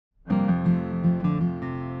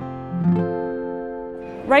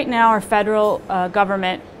Right now, our federal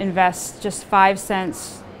government invests just 5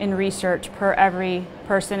 cents in research per every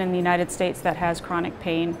person in the United States that has chronic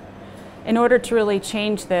pain. In order to really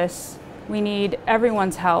change this, we need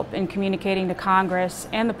everyone's help in communicating to Congress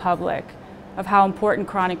and the public of how important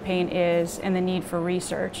chronic pain is and the need for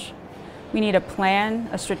research. We need a plan,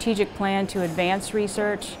 a strategic plan to advance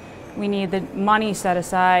research. We need the money set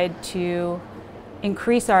aside to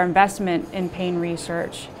increase our investment in pain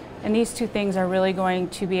research. And these two things are really going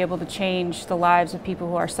to be able to change the lives of people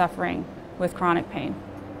who are suffering with chronic pain.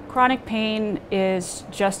 Chronic pain is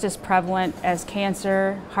just as prevalent as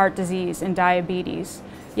cancer, heart disease, and diabetes.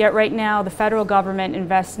 Yet right now, the federal government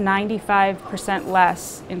invests 95%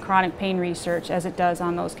 less in chronic pain research as it does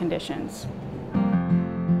on those conditions.